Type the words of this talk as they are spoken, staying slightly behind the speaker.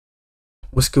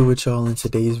What's good with y'all? In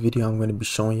today's video, I'm going to be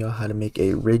showing y'all how to make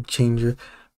a rig changer.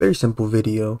 Very simple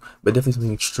video, but definitely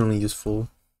something extremely useful.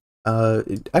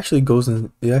 It actually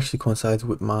coincides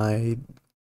with my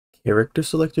character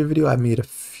selector video I made a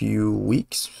few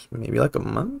weeks, maybe like a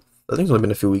month. I think it's only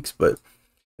been a few weeks, but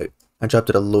I dropped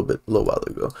it a little while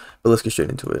ago. But let's get straight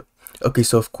into it. Okay,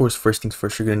 so of course, first things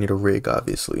first, you're gonna need a rig,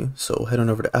 obviously. So head on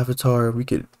over to Avatar. We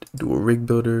could do a rig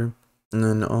builder, and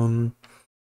then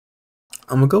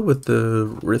I'm gonna go with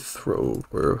the Rithro,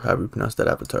 or however you pronounce that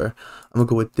avatar. I'm gonna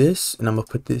go with this, and I'm gonna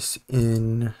put this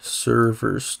in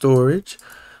server storage.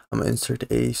 I'm gonna insert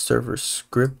a server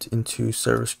script into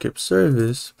server script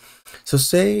service. So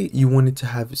say you wanted to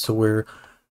have it so where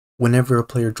whenever a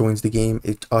player joins the game,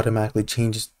 it automatically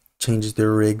changes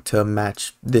their rig to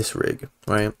match this rig,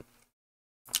 right?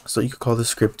 So you could call the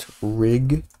script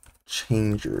rig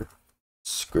changer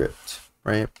script,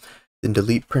 right? Then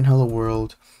delete print hello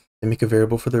world. Then make a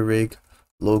variable for the rig.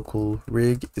 Local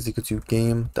rig is equal to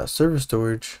game.server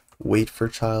storage wait for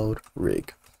child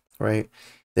rig, right?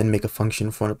 Then make a function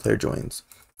for when a player joins.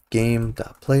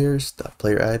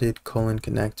 Game.players.player added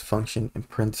connect function in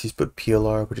parentheses put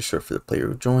PLR, which is short for the player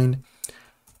who joined.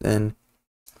 Then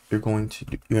you're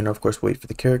gonna of course wait for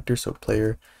the character, so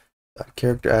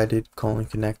player.character added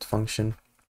connect function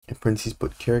in parentheses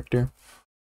put character.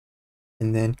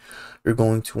 And then you're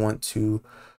going to want to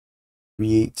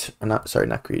not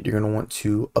create, you're going to want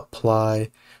to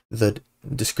apply the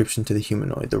description to the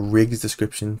humanoid, the rig's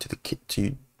description to the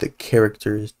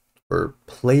characters or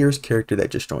player's character that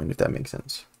just joined, if that makes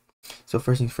sense. So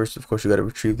first things first, of course, you got to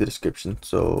retrieve the description.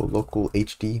 So local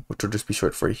HD, which will just be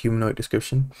short for a humanoid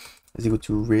description, is equal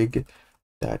to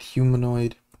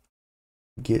rig.humanoid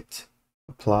get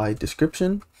apply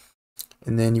description.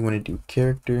 And then you want to do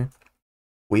character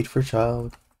wait for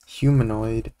child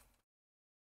humanoid,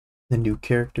 then do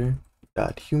character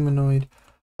dot humanoid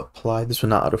apply, this will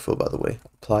not autofill by the way,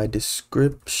 apply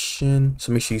description,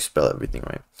 so make sure you spell everything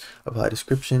right, apply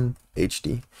description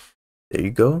HD. There you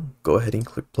go ahead and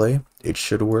click play. It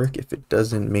should work. If it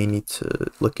doesn't, may need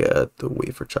to look at the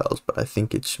wait for child, but I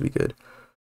think it should be good.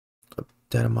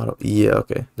 Data model, yeah,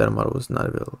 okay, data model was not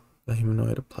available.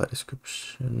 Humanoid apply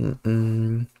description,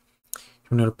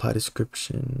 humanoid apply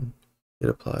description, it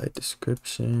applied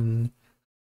description.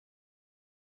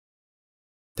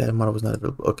 That model was not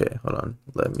available. Okay, hold on.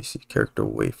 Let me see. Character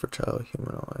wait for child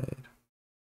humanoid.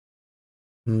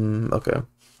 Okay.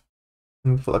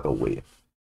 Let me feel like a wait.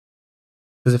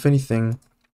 Because if anything,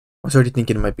 I was already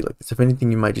thinking it might be like this. If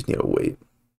anything, you might just need a wait.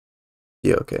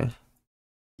 Yeah, okay.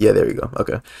 Yeah, there you go.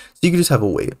 Okay. So you can just have a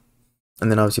wait.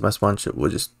 And then obviously my spawn ship will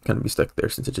just kind of be stuck there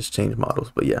since it just changed models.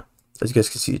 But yeah, as you guys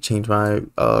can see, it changed my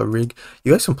rig.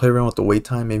 You guys can play around with the wait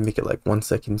time. Maybe make it like 1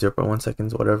 second, 0.1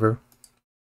 seconds, whatever.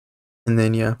 And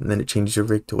then yeah, and then it changes your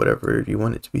rig to whatever you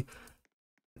want it to be,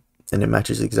 and it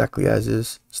matches exactly as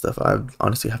is. Stuff I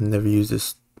honestly have never used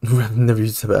this never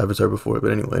used this type of avatar before.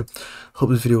 But anyway,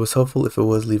 hope this video was helpful. If it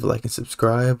was, leave a like and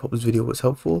subscribe. Hope this video was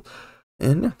helpful,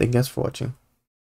 and yeah, thank you guys for watching.